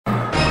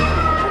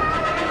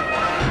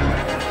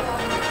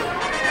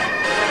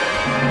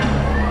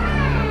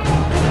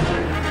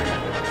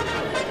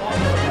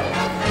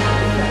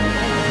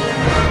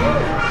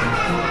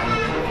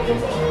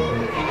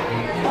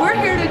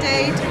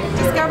day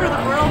to discover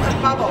the world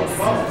of bubbles.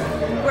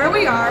 Where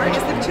we are is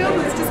the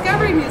Children's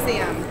Discovery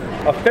Museum.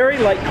 A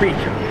fairy-like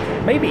creature,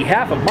 maybe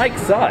half of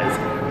Mike's size,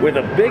 with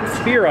a big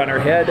sphere on her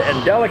head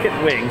and delicate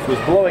wings, was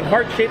blowing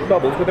heart-shaped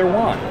bubbles with her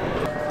wand.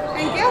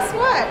 And guess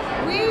what?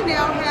 We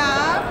now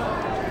have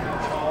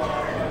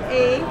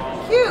a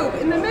cube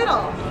in the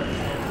middle.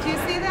 Do you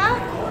see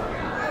that?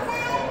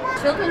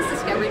 Children's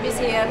Discovery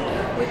Museum,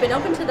 we've been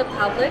open to the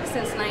public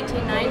since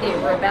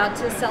 1990. We're about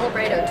to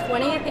celebrate our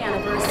 20th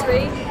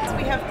anniversary.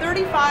 We have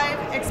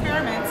 35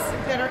 experiments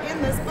that are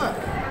in this book.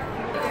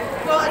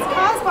 Well, it's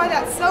caused by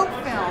that soap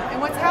film,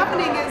 and what's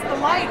happening is the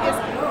light is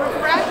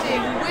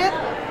refracting with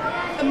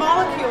the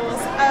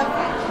molecules of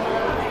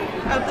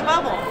the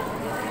bubble.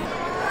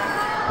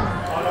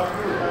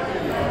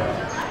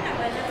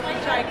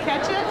 Try to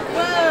catch it.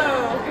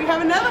 Whoa, we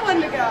have another one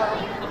to go.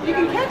 You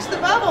can catch the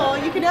bubble,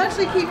 you can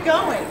actually keep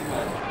going.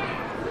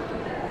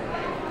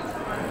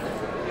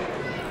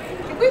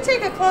 If we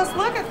take a close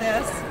look at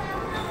this,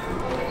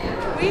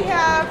 we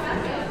have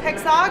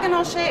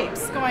hexagonal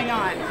shapes going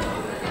on.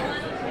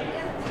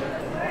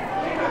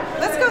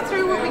 Let's go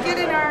through what we get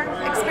in our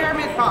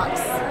experiment box.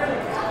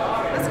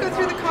 Let's go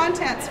through the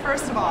contents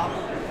first of all.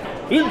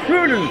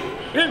 Intruders!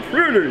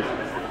 Intruders!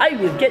 I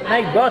will get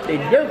my boss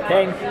in no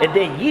time, and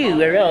then you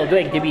are all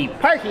going to be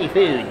party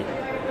food.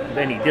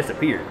 Then he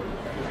disappeared.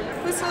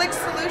 Husserlix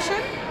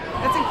solution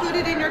that's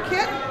included in your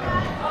kit.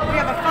 We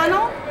have a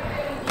funnel,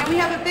 and we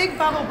have a big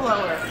bubble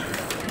blower.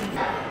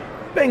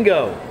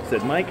 Bingo,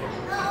 said Mike.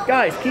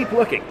 Guys, keep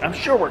looking. I'm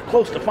sure we're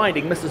close to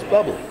finding Mrs.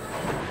 Bubbly.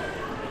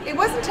 It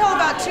wasn't until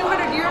about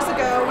 200 years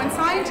ago when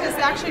scientists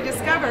actually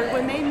discovered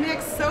when they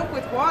mixed soap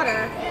with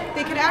water,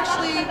 they could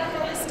actually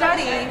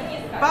study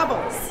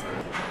bubbles.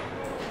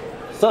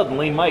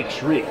 Suddenly, Mike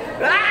shrieked.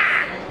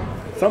 Ah!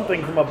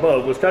 Something from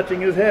above was touching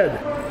his head.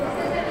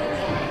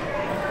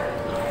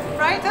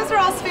 Right? Those are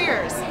all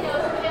spheres.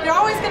 They're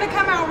always going to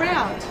come out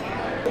round.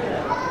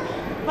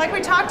 Like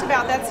we talked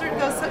about, those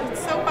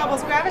soap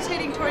bubbles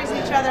gravitating towards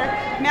each other,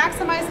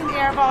 maximizing the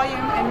air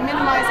volume and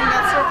minimizing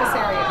that surface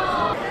area.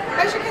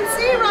 As you can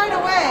see right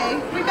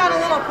away, we've got a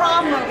little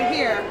problem over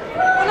here.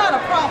 Well, not a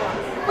problem.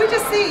 We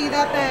just see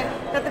that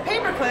the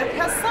paperclip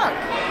has sunk.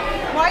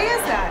 Why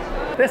is that?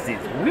 This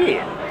is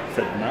weird,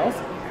 said the mouse.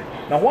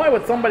 Now why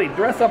would somebody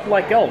dress up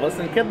like Elvis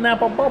and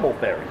kidnap a bubble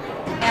fairy?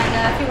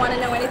 And if you want to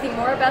know anything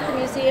more about the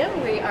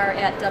museum, we are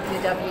at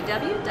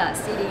www.cdm.org.